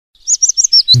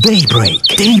Daybreak.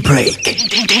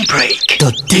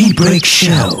 The Daybreak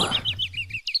Show.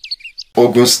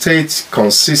 Ogun State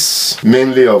consists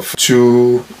mainly of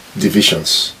two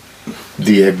divisions,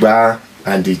 the Egba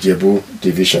and the Ijebu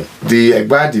division. The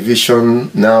Egba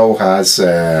division now has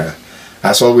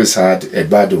always had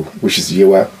Egbado, which is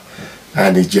Yewa,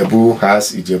 and Ijebu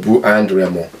has Ijebu and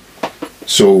Remo.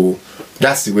 So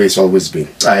that's the way it's always been.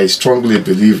 I strongly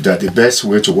believe that the best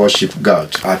way to worship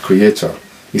God, our Creator,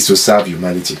 is to serve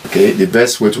humanity. Okay, the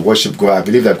best way to worship God, I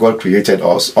believe that God created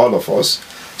us, all of us,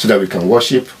 so that we can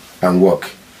worship and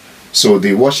work. So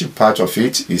the worship part of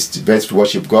it is the best to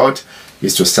worship God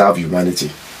is to serve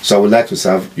humanity. So I would like to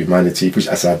serve humanity, which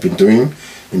as I've been doing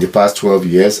in the past 12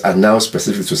 years, and now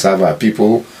specifically to serve our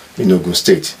people in Ogun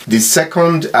State. The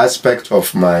second aspect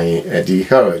of my the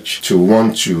urge to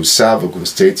want to serve Ogun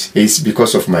State is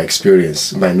because of my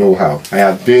experience, my know-how. I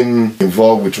have been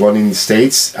involved with running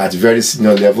states at very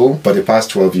senior level for the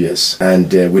past 12 years,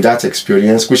 and with that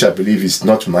experience, which I believe is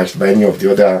not matched by any of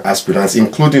the other aspirants,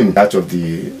 including that of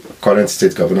the current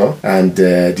state governor, and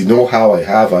the know-how I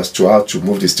have as to how to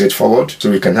move the state forward so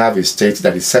we can have a state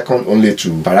that is second only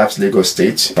to perhaps Lagos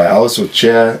State. I also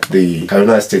chair the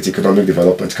Kaduna State Economic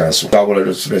Development Council. I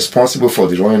was responsible for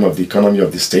the running of the economy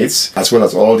of the states, as well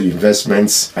as all the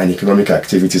investments and economic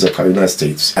activities of Kaduna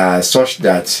State, such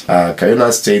that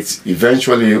Kaduna State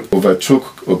eventually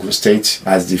overtook Ogun State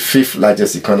as the 5th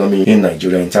largest economy in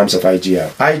Nigeria in terms of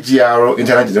IGR. IGR,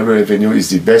 Internal Delivery Revenue,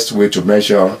 is the best way to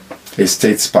measure a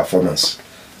state's performance,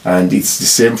 and it's the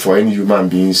same for any human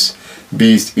beings,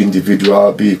 be it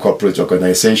individual, be it corporate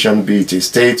organization, be it a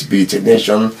state, be it a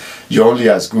nation. You're only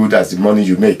as good as the money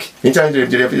you make. Internal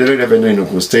delivery revenue in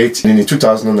Ogun State in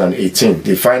 2018,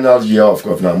 the final year of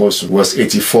Governor Amosun, was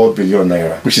 84 billion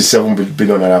naira, which is 7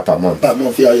 billion naira per month.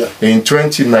 In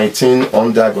 2019,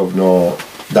 under Governor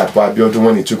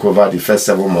when he took over the first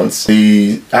 7 months,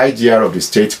 the IGR of the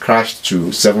state crashed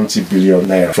to 70 billion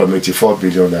naira from 84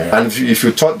 billion naira. And if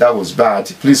you thought that was bad,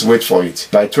 please wait for it.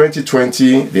 By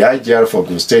 2020, the IGR for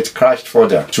Ogun State crashed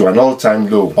further to an all-time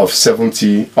low of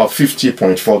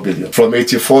 50.4 billion. From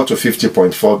 84 to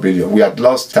 50.4 billion. We had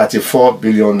lost 34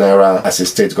 billion naira as a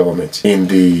state government in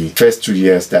the first 2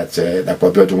 years that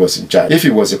Abiodun was in charge. If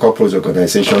it was a corporate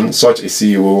organization, such a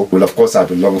CEO will of course have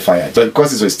been long fired. But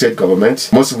because it's a state government,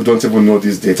 most people don't even know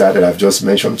this data that I've just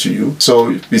mentioned to you. So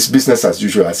it's business as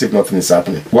usual, as if nothing is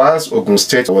happening. Whilst Ogun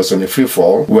State was on a free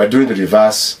fall, we were doing the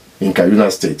reverse in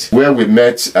Kaduna State, where we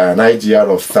met an IGR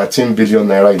of 13 billion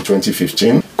naira in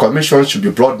 2015. Commission should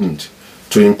be broadened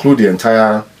to include the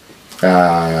entire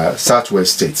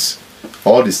southwest states,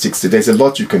 all the 6 states. There's a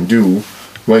lot you can do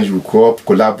when you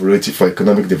collaborate for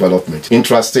economic development,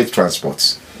 intra-state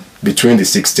transports between the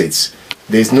 6 states.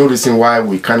 There's no reason why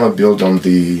we cannot build on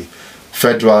the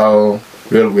federal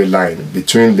railway line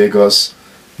between Lagos,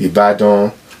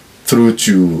 Ibadan, through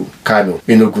to Kano.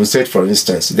 In Ogun State, for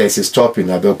instance, there's a stop in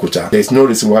Abeokuta. There's no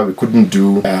reason why we couldn't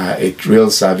do a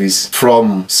rail service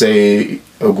from, say,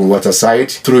 Ogun Waterside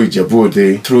through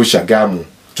Ijebu-Ode, through Shagamu,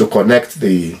 to connect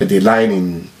the line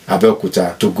in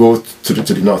Abeokuta to go to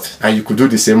the north. And you could do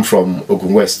the same from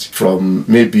Ogun West, from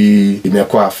maybe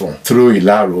Imekwafon, through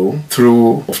Ilaro,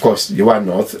 through, of course, Yewa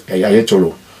North,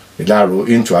 Ayetoro, Ilaro,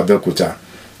 into Abeokuta.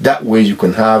 That way you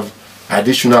can have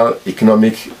additional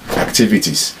economic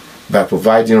activities by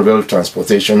providing rail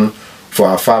transportation for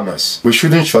our farmers. We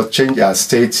shouldn't shortchange our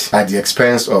state at the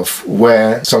expense of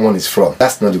where someone is from.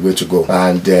 That's not the way to go.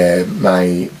 And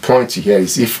my point here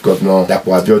is, if Governor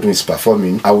Abiodun is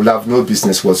performing, I will have no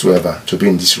business whatsoever to be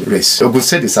in this race. Ogun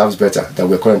State deserves better than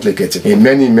we're currently getting in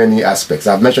many aspects.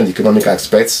 I've mentioned economic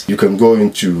aspects. You can go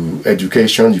into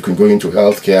education, you can go into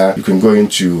healthcare, you can go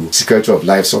into security of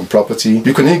lives on property,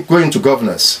 you can go into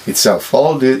governance itself.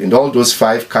 In all those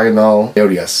 5 cardinal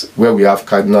areas where we have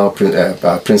cardinal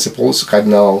principles,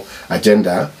 cardinal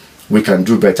agenda, we can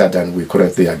do better than we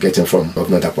currently are getting from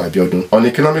Governor Abiodun. On the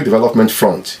economic development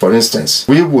front, for instance,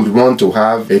 we would want to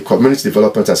have a community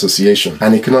development association,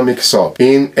 an economic sub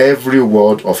in every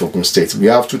ward of Ogun State. We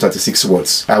have 236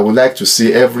 wards. I would like to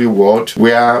see every ward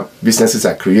where businesses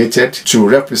are created to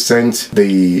represent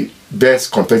the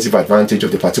best competitive advantage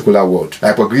of the particular ward.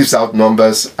 IPOC gives out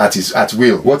numbers at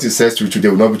will. What it says to you today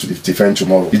will not be to defend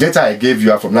tomorrow. The data I gave you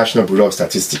are from National Bureau of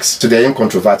Statistics, so they're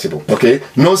incontrovertible. Okay,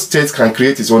 no state can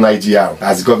create its own IGR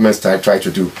as governments try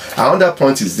to do. Another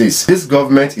point is this: this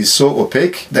government is so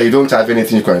opaque that you don't have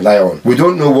anything you can rely on. We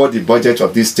don't know what the budget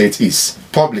of this state is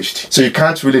published, so you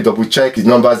can't really double check the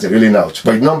numbers they're reeling out.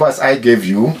 But the numbers I gave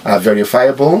you are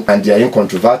verifiable and they are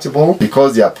incontrovertible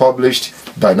because they are published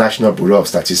by National Bureau of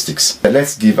Statistics.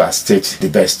 Let's give our state the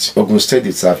best. Ogun State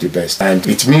deserves the best. And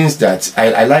it means that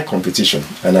I like competition.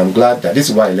 And I'm glad that this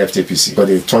is why I left APC. But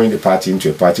they turned the party into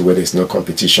a party where there's no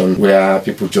competition, where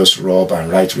people just rob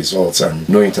and write results and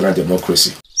no internal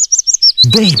democracy.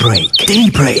 Daybreak.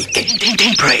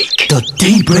 The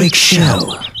Daybreak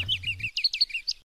Show.